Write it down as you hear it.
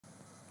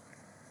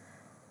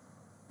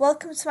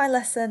Welcome to my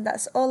lesson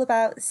that's all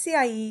about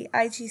CIE,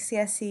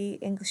 IGCSE,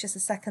 English as a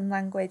Second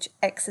Language,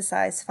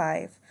 Exercise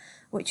 5,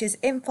 which is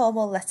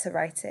informal letter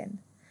writing.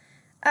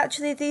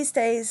 Actually, these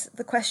days,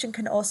 the question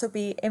can also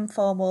be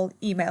informal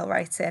email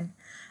writing,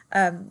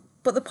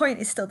 but the point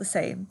is still the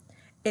same.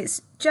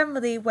 It's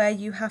generally where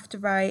you have to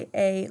write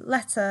a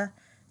letter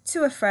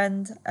to a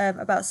friend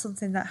about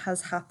something that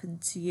has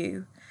happened to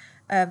you.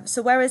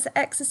 So whereas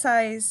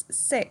exercise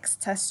 6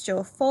 tests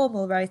your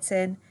formal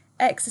writing,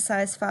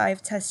 exercise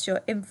 5 tests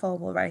your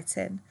informal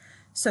writing.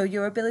 So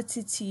your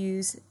ability to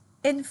use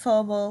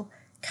informal,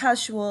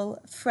 casual,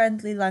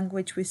 friendly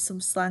language with some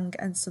slang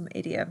and some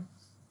idiom.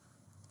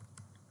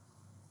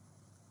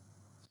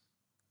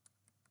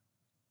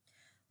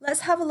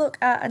 Let's have a look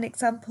at an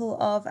example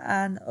of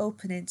an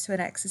opening to an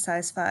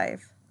exercise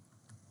 5.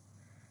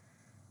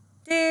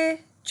 Dear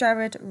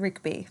Jared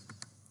Rigby.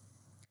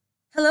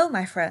 Hello,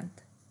 my friend.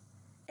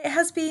 It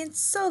has been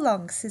so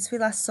long since we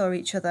last saw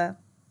each other.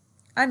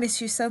 I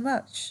miss you so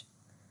much.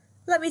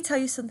 Let me tell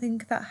you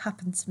something that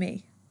happened to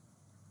me.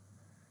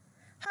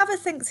 Have a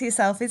think to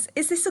yourself, is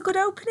this a good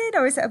opening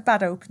or is it a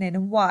bad opening,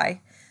 and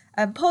why?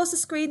 Pause the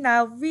screen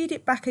now, read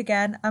it back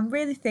again and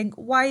really think,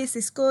 why is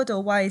this good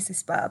or why is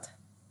this bad?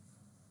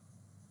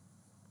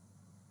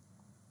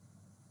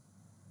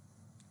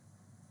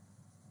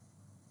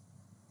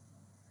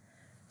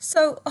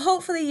 So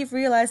hopefully you've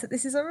realised that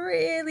this is a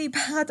really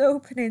bad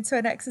opening to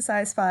an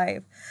exercise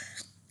 5.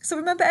 So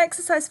remember,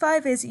 exercise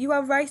 5 is you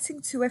are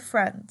writing to a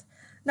friend.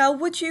 Now,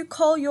 would you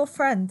call your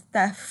friend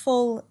their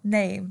full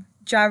name,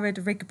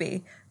 Jared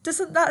Rigby?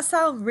 Doesn't that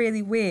sound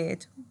really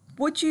weird?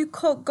 Would you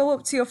go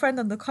up to your friend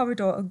on the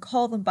corridor and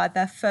call them by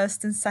their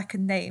first and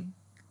second name?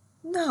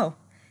 No,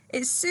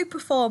 it's super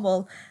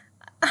formal.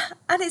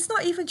 And it's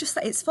not even just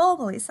that it's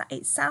formal, it's that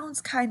it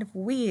sounds kind of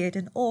weird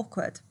and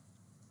awkward.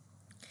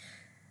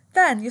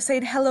 Then you're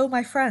saying, hello,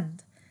 my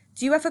friend.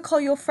 Do you ever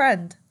call your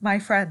friend my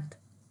friend?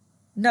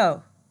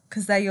 No,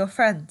 because they're your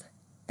friend.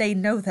 They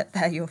know that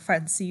they're your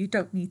friend, so you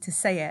don't need to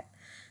say it.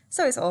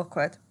 So it's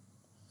awkward.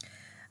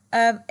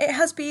 It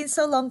has been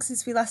so long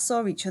since we last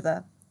saw each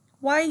other.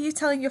 Why are you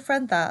telling your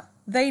friend that?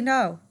 They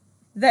know.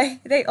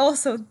 They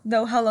also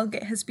know how long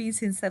it has been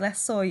since they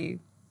last saw you.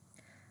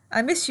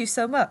 I miss you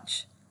so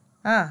much.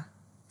 Ah,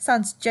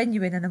 sounds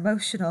genuine and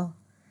emotional.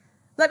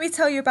 Let me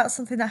tell you about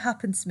something that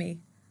happened to me.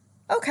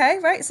 Okay,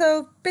 right,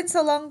 so been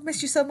so long,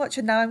 missed you so much,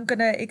 and now I'm going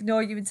to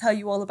ignore you and tell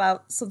you all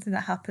about something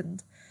that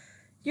happened.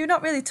 You're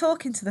not really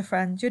talking to the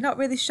friend. You're not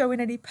really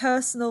showing any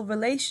personal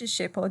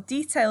relationship or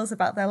details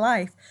about their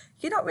life.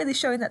 You're not really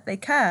showing that they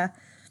care.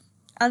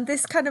 And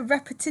this kind of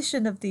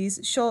repetition of these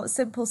short,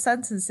 simple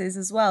sentences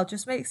as well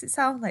just makes it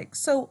sound like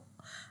so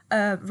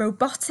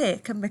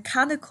robotic and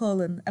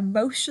mechanical and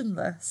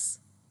emotionless.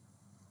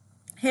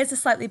 Here's a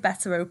slightly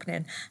better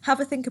opening. Have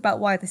a think about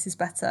why this is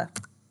better.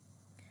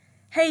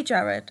 Hey,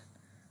 Jared.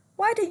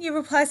 Why didn't you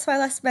reply to my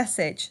last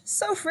message?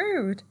 So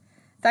rude.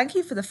 Thank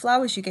you for the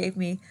flowers you gave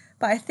me,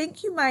 but I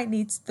think you might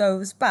need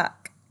those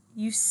back.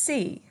 You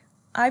see,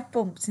 I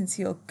bumped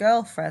into your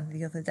girlfriend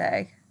the other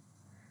day.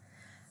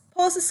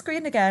 Pause the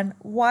screen again.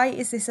 Why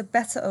is this a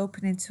better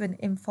opening to an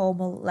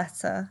informal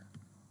letter?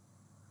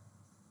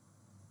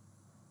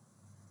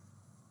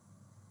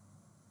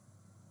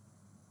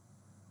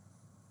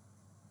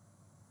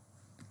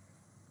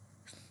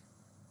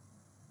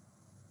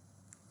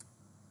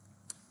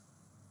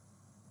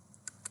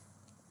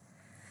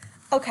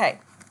 Okay,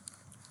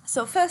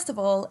 so first of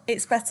all,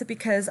 it's better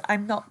because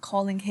I'm not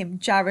calling him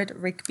Jared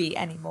Rigby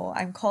anymore.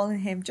 I'm calling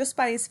him just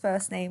by his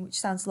first name, which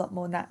sounds a lot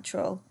more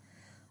natural.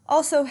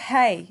 Also,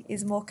 hey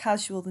is more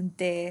casual than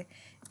dear.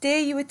 Dear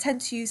you would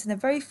tend to use in a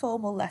very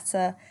formal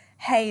letter.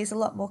 Hey is a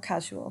lot more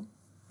casual.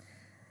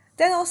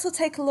 Then also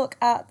take a look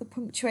at the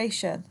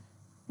punctuation.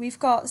 We've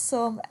got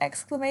some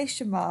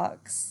exclamation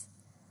marks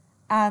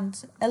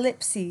and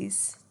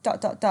ellipses, ...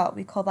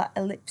 we call that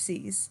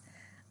ellipses.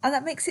 And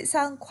that makes it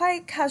sound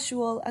quite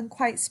casual and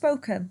quite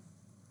spoken.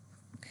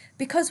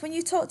 Because when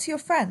you talk to your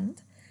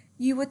friend,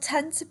 you would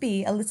tend to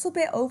be a little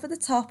bit over the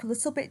top, a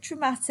little bit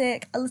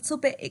dramatic, a little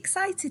bit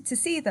excited to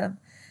see them.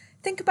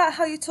 Think about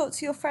how you talk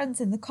to your friends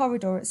in the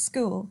corridor at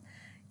school.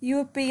 You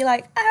would be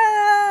like,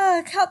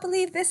 I can't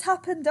believe this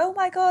happened. Oh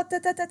my God, da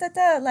da da da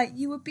da. Like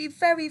you would be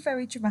very,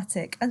 very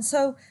dramatic. And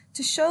so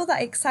to show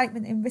that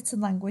excitement in written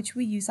language,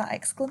 we use that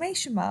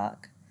exclamation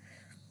mark.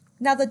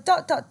 Now the ...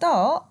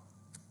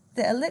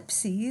 the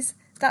ellipses,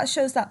 that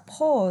shows that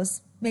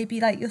pause,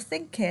 maybe like you're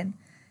thinking.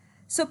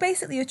 So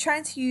basically you're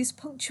trying to use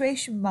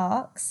punctuation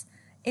marks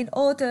in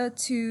order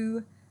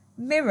to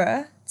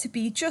mirror, to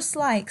be just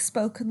like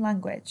spoken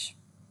language.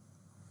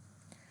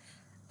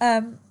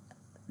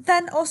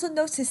 Then also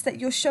notice that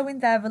you're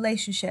showing their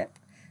relationship.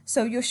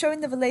 So you're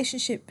showing the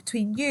relationship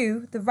between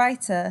you, the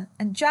writer,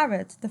 and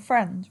Jared, the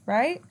friend,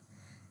 right?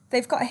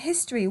 They've got a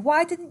history.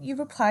 Why didn't you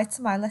reply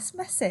to my last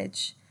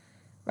message?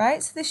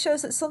 Right? So this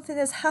shows that something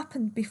has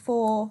happened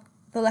before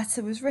the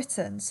letter was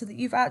written, so that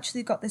you've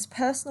actually got this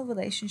personal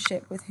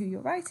relationship with who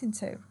you're writing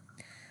to.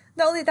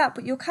 Not only that,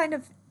 but you're kind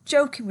of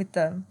joking with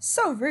them.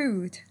 So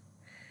rude.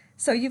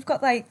 So you've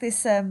got like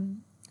this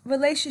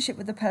relationship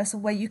with a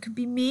person where you can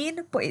be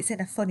mean, but it's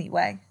in a funny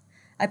way.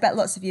 I bet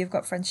lots of you have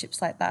got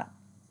friendships like that.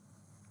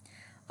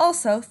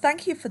 Also,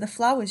 thank you for the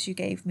flowers you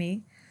gave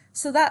me.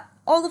 So that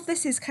all of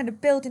this is kind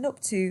of building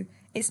up to,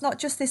 it's not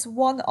just this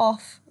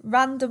one-off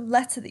random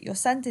letter that you're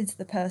sending to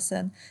the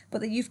person,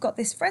 but that you've got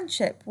this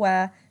friendship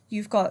where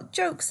you've got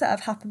jokes that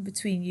have happened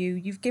between you,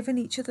 you've given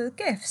each other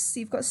gifts,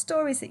 you've got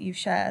stories that you've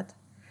shared.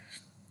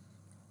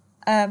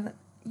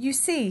 You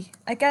see,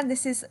 again,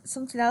 this is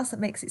something else that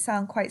makes it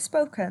sound quite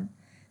spoken.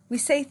 We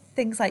say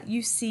things like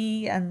you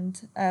see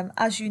and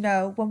as you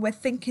know when we're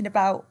thinking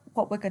about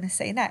what we're going to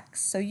say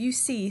next. So you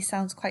see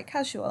sounds quite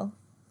casual.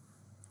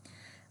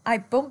 I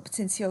bumped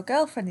into your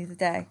girlfriend the other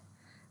day.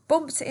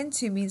 Bumped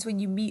into means when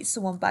you meet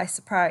someone by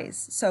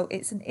surprise, so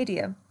it's an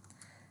idiom.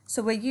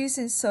 So we're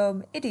using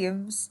some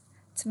idioms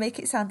to make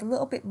it sound a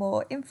little bit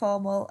more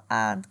informal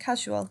and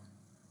casual.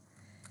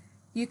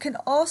 You can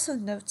also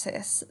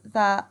notice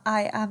that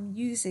I am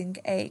using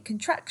a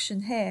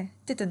contraction here,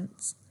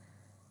 didn't.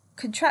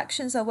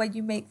 Contractions are when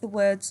you make the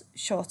words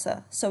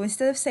shorter. So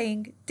instead of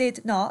saying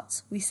did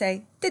not, we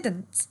say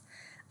didn't.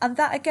 And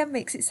that again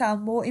makes it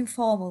sound more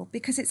informal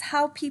because it's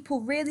how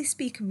people really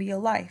speak in real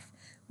life.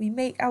 We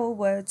make our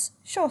words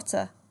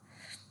shorter.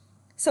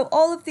 So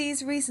all of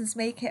these reasons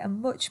make it a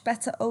much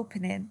better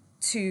opening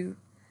to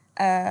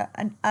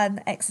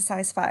an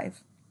exercise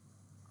 5.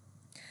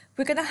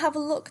 We're going to have a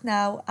look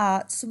now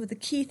at some of the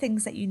key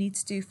things that you need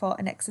to do for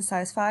an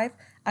exercise 5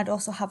 and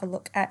also have a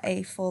look at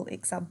a full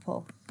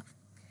example.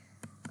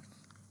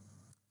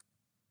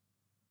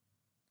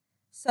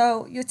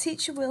 So your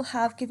teacher will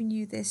have given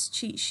you this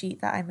cheat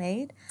sheet that I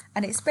made,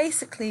 and it's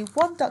basically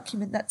one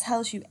document that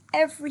tells you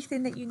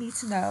everything that you need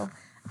to know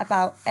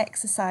about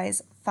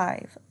exercise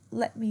 5.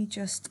 Let me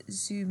just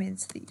zoom in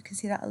so that you can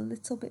see that a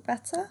little bit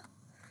better.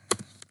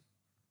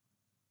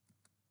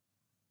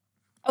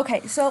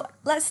 Okay, so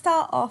let's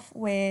start off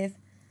with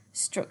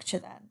structure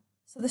then.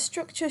 So the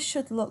structure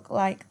should look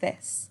like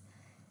this.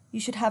 You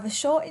should have a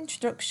short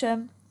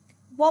introduction,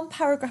 one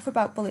paragraph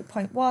about bullet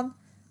point 1,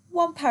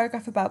 one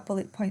paragraph about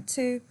bullet point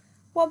 2,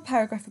 one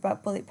paragraph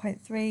about bullet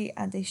point 3,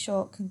 and a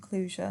short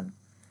conclusion.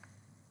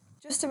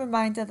 Just a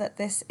reminder that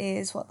this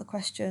is what the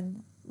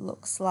question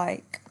looks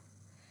like.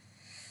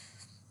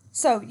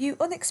 So, you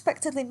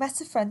unexpectedly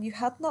met a friend you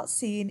had not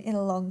seen in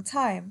a long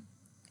time.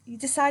 You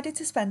decided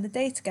to spend the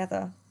day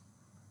together.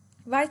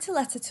 Write a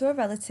letter to a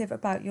relative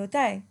about your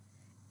day.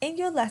 In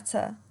your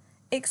letter,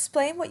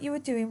 explain what you were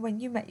doing when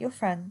you met your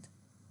friend.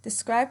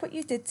 Describe what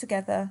you did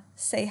together.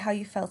 Say how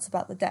you felt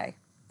about the day.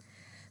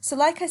 So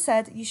like I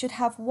said, you should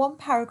have one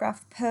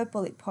paragraph per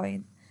bullet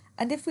point.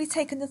 And if we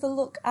take another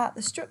look at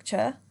the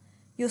structure,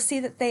 you'll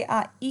see that they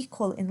are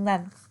equal in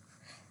length.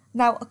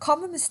 Now, a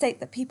common mistake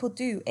that people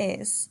do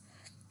is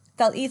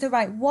they'll either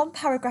write one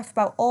paragraph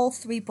about all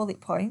 3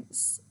 bullet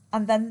points,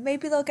 and then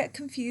maybe they'll get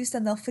confused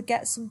and they'll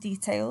forget some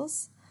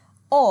details,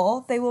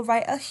 or they will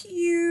write a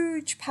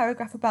huge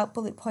paragraph about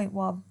bullet point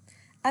 1,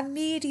 a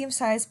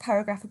medium-sized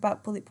paragraph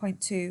about bullet point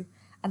 2,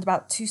 and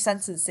about 2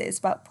 sentences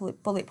about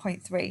bullet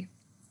point 3.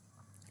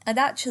 And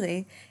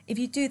actually, if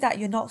you do that,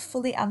 you're not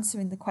fully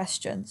answering the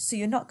question, so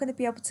you're not going to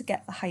be able to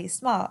get the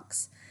highest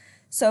marks.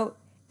 So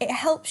it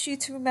helps you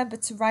to remember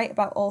to write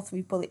about all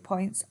 3 bullet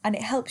points, and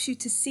it helps you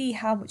to see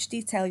how much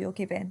detail you're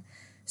giving.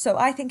 So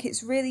I think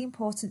it's really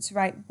important to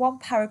write one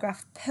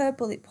paragraph per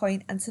bullet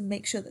point and to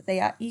make sure that they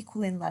are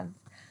equal in length.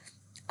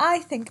 I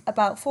think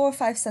about 4 or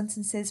 5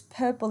 sentences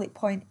per bullet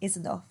point is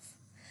enough.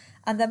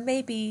 And then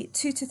maybe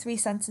 2 to 3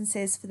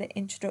 sentences for the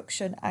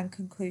introduction and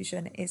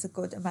conclusion is a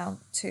good amount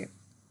too.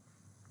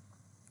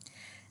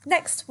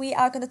 Next, we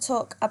are going to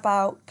talk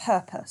about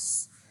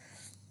purpose.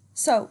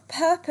 So,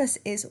 purpose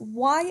is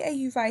why are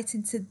you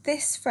writing to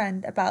this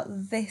friend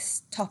about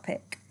this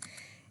topic?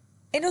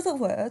 In other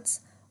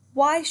words,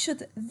 why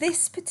should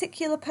this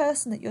particular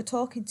person that you're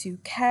talking to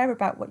care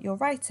about what you're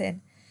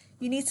writing?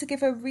 You need to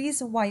give a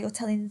reason why you're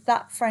telling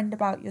that friend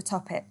about your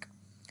topic.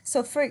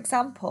 So, for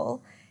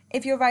example,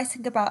 if you're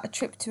writing about a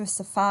trip to a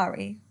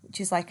safari, which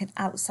is like an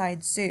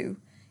outside zoo,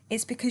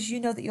 it's because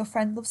you know that your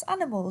friend loves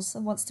animals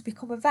and wants to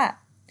become a vet.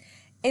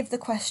 If the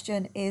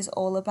question is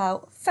all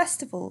about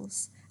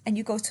festivals and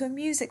you go to a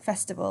music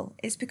festival,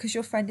 it's because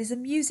your friend is a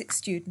music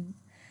student.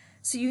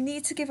 So you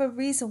need to give a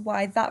reason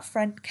why that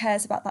friend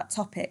cares about that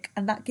topic,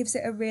 and that gives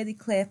it a really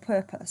clear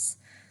purpose.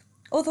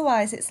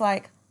 Otherwise, it's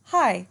like,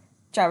 hi,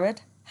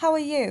 Jared, how are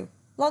you?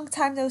 Long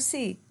time no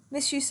see.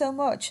 Miss you so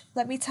much.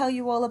 Let me tell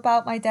you all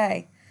about my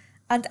day.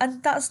 And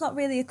that's not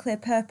really a clear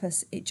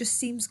purpose. It just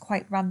seems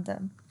quite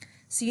random.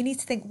 So you need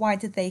to think, why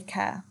did they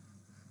care?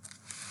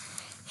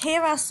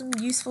 Here are some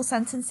useful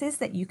sentences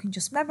that you can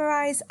just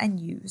memorise and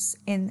use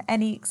in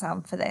any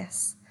exam for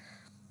this.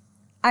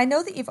 I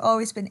know that you've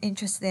always been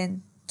interested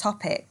in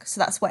topic, so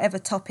that's whatever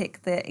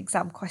topic the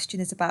exam question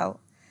is about.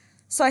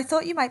 So I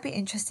thought you might be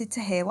interested to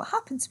hear what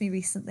happened to me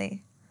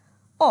recently.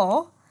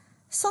 Or,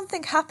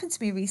 something happened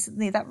to me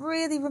recently that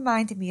really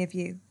reminded me of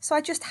you, so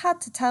I just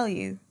had to tell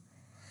you.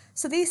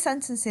 So these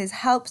sentences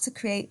help to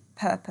create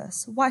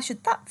purpose. Why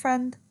should that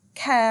friend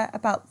care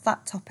about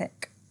that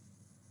topic?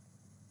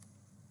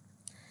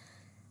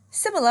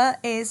 Similar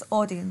is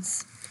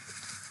audience.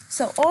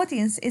 So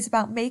audience is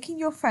about making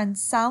your friend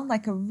sound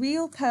like a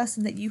real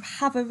person that you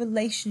have a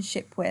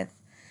relationship with.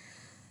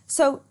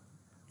 So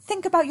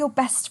think about your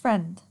best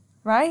friend,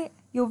 right?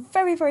 Your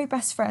very, very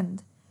best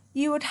friend.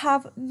 You would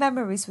have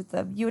memories with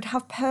them. You would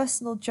have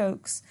personal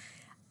jokes.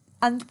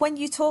 And when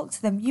you talk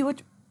to them, you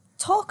would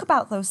talk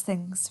about those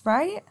things,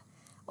 right?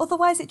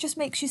 Otherwise, it just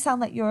makes you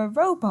sound like you're a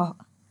robot.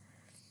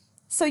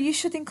 So you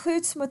should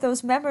include some of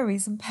those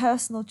memories and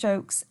personal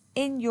jokes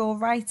in your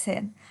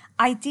writing,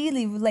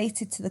 ideally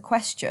related to the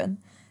question,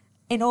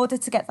 in order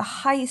to get the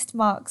highest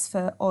marks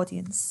for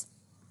audience.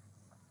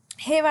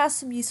 Here are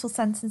some useful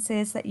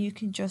sentences that you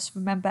can just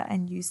remember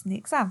and use in the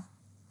exam.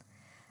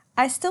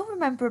 I still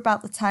remember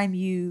about the time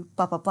you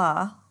blah blah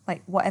blah,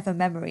 like whatever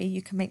memory,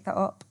 you can make that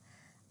up,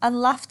 and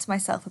laughed to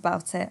myself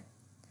about it.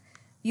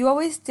 You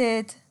always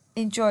did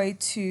enjoy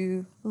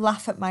to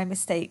laugh at my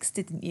mistakes,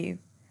 didn't you?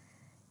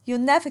 You'll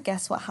never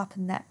guess what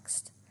happened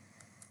next.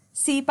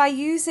 See, by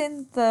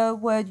using the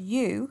word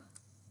you,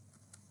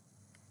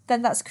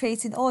 then that's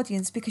creating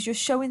audience because you're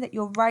showing that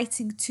you're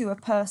writing to a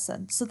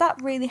person. So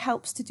that really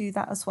helps to do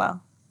that as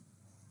well.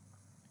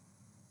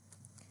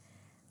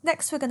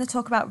 Next, we're going to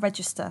talk about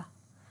register.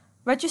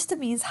 Register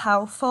means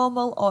how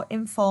formal or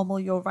informal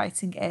your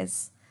writing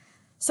is.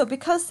 So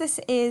because this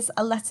is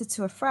a letter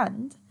to a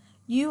friend,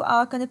 you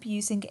are going to be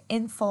using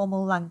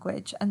informal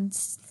language and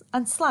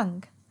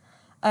slang.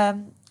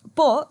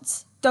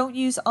 But don't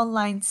use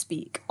online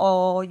speak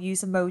or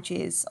use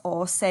emojis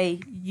or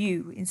say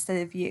you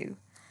instead of you,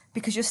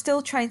 because you're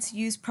still trying to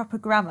use proper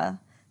grammar,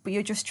 but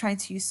you're just trying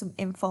to use some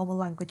informal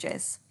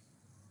languages.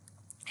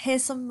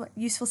 Here's some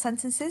useful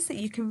sentences that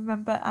you can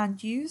remember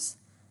and use.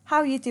 How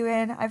are you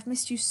doing? I've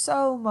missed you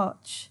so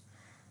much.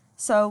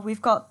 So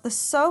we've got the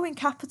so in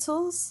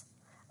capitals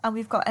and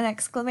we've got an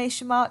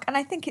exclamation mark, and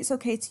I think it's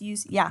okay to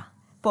use yeah,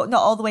 but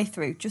not all the way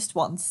through, just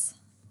once.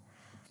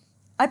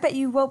 I bet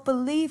you won't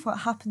believe what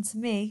happened to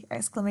me,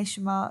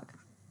 exclamation mark.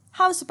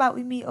 How's about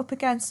we meet up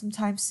again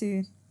sometime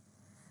soon?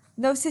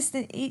 Notice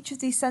that in each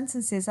of these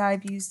sentences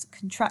I've used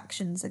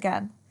contractions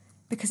again,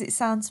 because it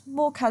sounds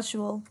more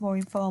casual, more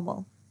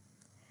informal.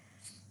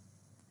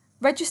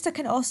 Register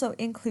can also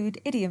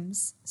include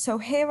idioms. So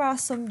here are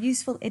some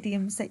useful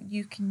idioms that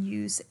you can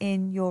use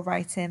in your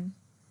writing.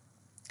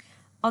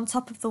 On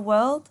top of the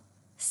world,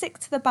 sick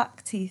to the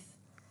back teeth,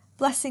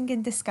 blessing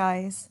in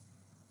disguise,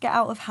 get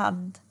out of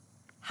hand,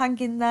 hang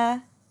in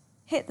there,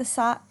 hit the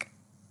sack,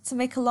 to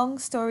make a long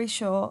story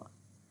short,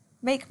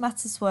 make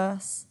matters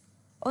worse,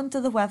 under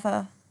the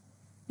weather,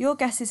 your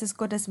guess is as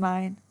good as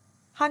mine,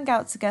 hang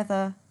out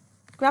together,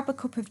 grab a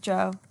cup of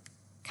joe,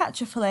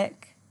 catch a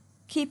flick,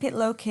 keep it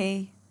low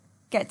key,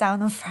 get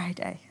down on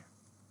Friday.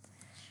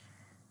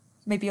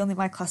 Maybe only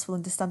my class will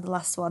understand the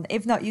last one.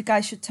 If not, you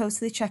guys should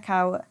totally check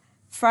out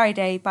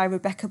Friday by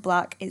Rebecca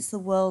Black. It's the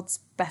world's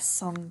best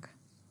song.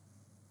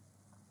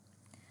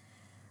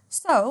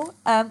 So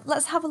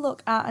let's have a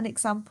look at an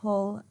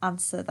example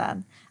answer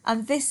then.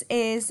 And this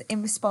is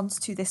in response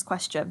to this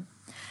question.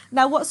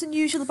 Now, what's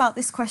unusual about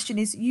this question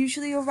is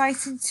usually you're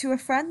writing to a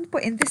friend,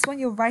 but in this one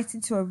you're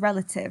writing to a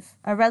relative.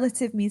 A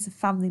relative means a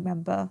family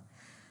member.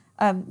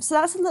 So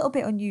that's a little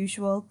bit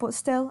unusual, but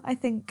still I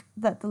think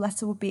that the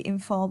letter would be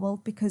informal,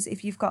 because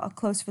if you've got a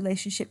close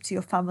relationship to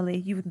your family,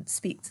 you wouldn't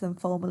speak to them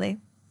formally.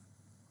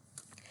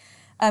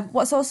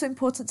 What's also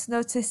important to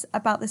notice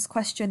about this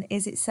question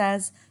is it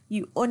says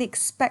you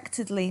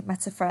unexpectedly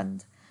met a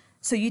friend.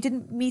 So you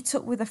didn't meet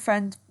up with a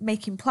friend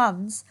making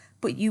plans,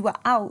 but you were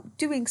out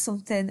doing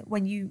something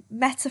when you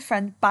met a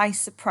friend by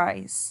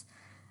surprise.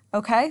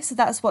 Okay, so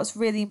that's what's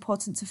really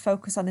important to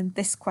focus on in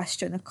this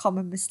question. A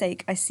common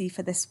mistake I see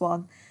for this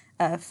one.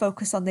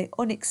 Focus on the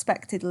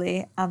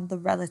unexpectedly and the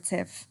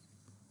relative.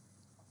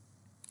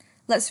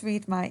 Let's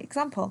read my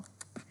example.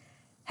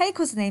 Hey,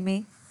 cousin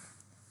Amy.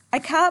 I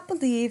can't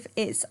believe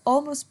it's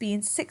almost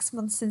been 6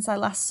 months since I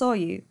last saw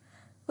you.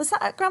 Was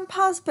that at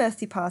Grandpa's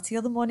birthday party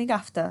or the morning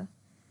after?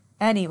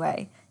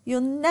 Anyway,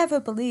 you'll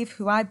never believe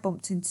who I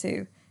bumped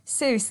into.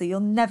 Seriously, you'll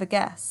never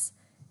guess.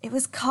 It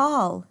was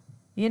Carl.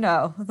 You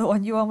know, the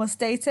one you almost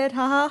dated,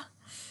 haha.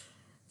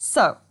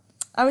 So,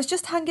 I was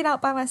just hanging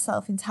out by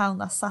myself in town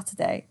last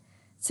Saturday.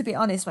 To be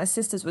honest, my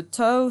sisters were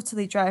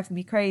totally driving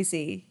me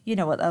crazy. You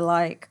know what they're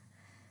like.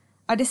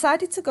 I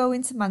decided to go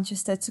into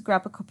Manchester to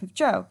grab a cup of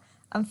joe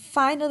and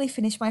finally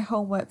finish my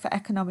homework for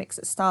economics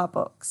at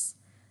Starbucks.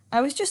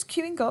 I was just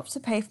queuing up to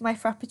pay for my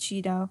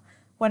frappuccino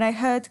when I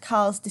heard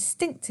Carl's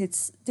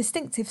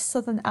distinctive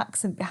southern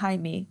accent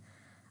behind me.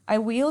 I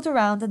wheeled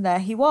around and there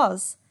he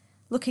was,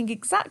 looking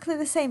exactly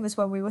the same as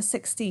when we were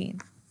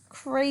 16.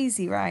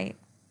 Crazy, right?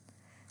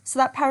 So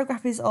that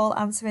paragraph is all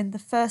answering the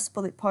first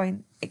bullet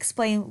point.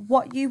 Explain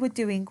what you were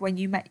doing when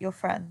you met your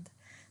friend.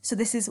 So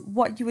this is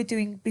what you were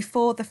doing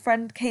before the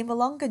friend came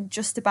along and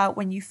just about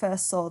when you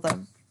first saw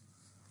them.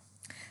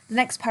 The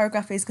next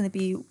paragraph is going to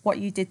be what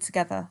you did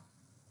together.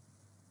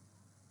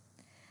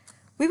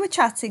 We were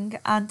chatting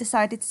and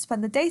decided to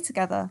spend the day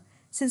together,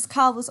 since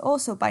Carl was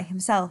also by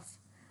himself.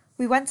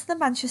 We went to the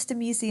Manchester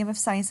Museum of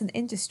Science and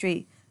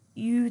Industry.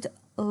 You'd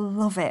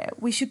love it.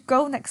 We should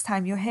go next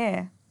time you're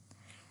here.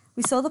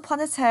 We saw the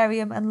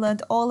planetarium and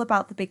learned all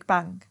about the Big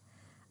Bang.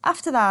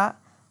 After that,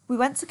 we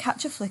went to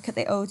catch a flick at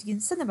the Odeon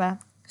cinema,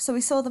 so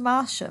we saw The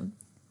Martian.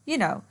 You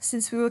know,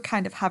 since we were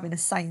kind of having a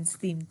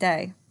science-themed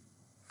day.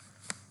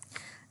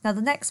 Now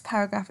the next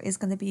paragraph is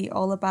going to be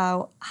all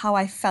about how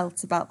I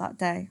felt about that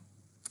day.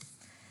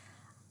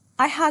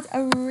 I had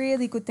a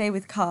really good day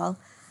with Carl,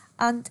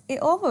 and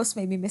it almost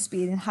made me miss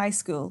being in high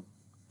school.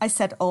 I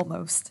said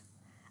almost.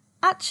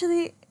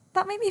 Actually,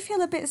 that made me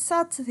feel a bit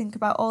sad to think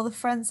about all the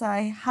friends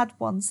I had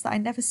once that I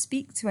never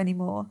speak to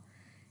anymore.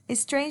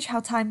 It's strange how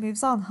time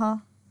moves on, huh?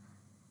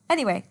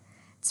 Anyway,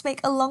 to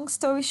make a long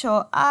story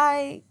short,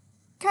 I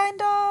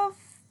kind of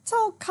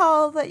told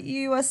Carl that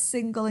you were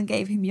single and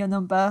gave him your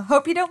number.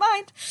 Hope you don't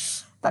mind.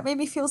 That made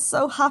me feel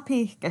so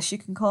happy. Guess you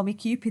can call me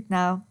Cupid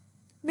now.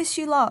 Miss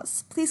you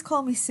lots. Please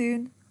call me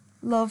soon.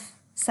 Love,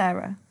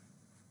 Sarah.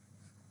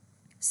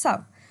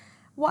 So,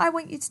 what I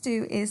want you to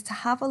do is to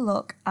have a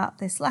look at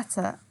this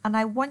letter, and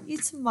I want you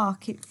to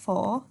mark it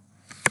for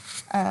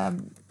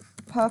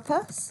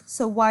purpose.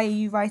 So why are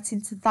you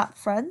writing to that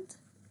friend?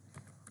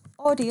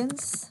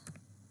 Audience.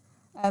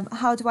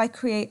 How do I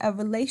create a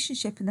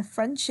relationship and a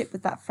friendship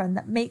with that friend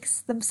that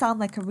makes them sound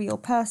like a real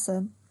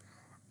person?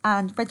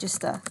 And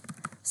register.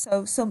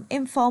 So some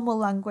informal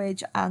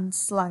language and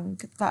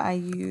slang that I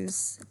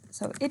use.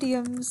 So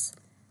idioms,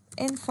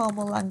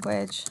 informal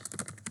language,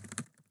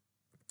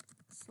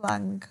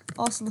 slang.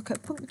 Also look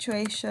at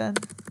punctuation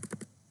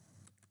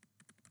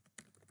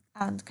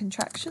and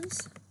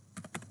contractions.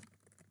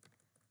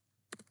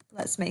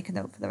 Let's make a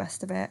note for the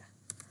rest of it.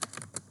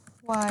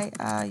 Why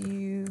are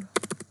you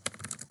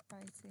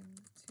writing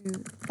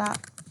to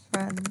that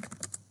friend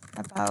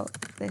about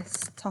this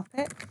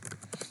topic?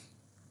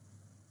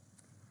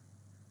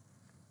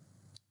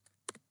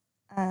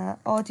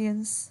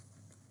 Audience.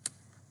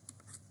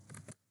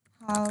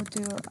 How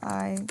do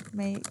I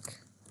make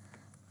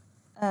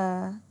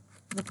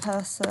the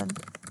person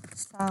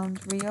sound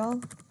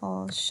real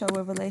or show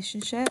a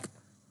relationship?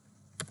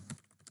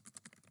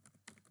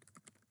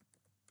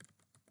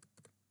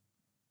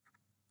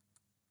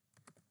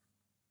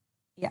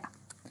 Yeah.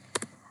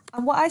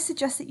 And what I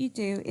suggest that you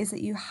do is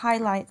that you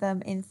highlight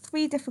them in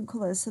 3 different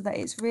colours so that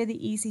it's really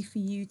easy for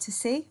you to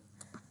see.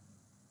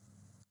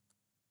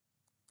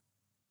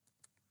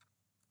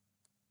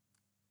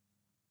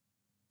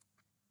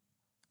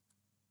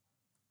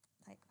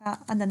 Like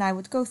that. And then I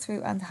would go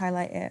through and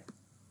highlight it.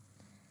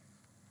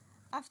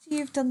 After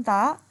you've done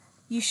that,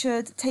 you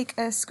should take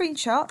a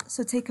screenshot,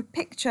 so take a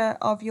picture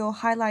of your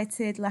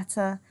highlighted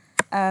letter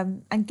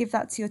and give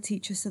that to your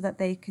teacher so that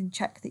they can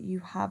check that you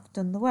have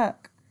done the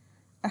work.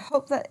 I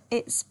hope that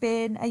it's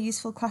been a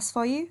useful class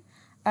for you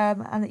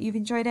and that you've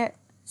enjoyed it.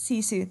 See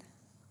you soon.